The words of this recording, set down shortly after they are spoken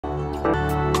Hi,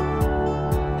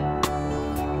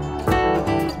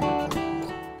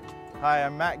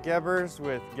 I'm Matt Gebbers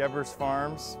with Gebbers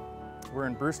Farms. We're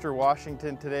in Brewster,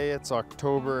 Washington today. It's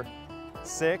October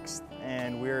 6th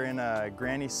and we're in a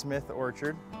Grannysmith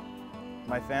orchard.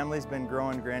 My family's been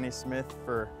growing Grannysmith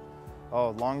for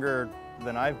longer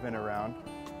than I've been around.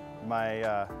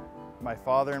 My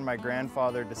father and my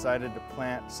grandfather decided to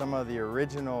plant some of the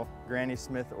original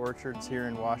Grannysmith orchards here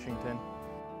in Washington.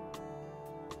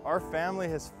 Our family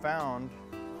has found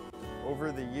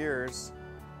over the years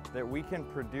that we can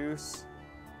produce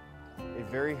a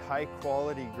very high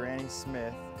quality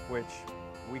Grannysmith, which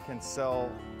we can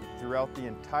sell throughout the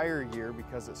entire year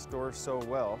because it stores so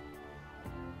well.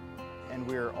 And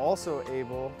we are also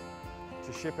able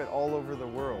to ship it all over the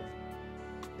world.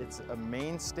 It's a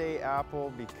mainstay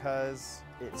apple because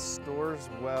it stores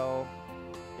well,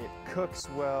 it cooks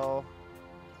well,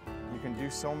 you can do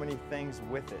so many things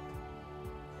with it.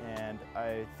 And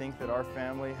I think that our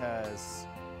family has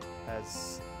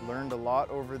learned a lot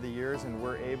over the years, and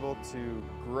we're able to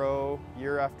grow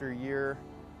year after year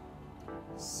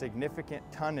significant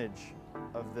tonnage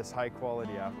of this high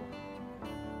quality apple.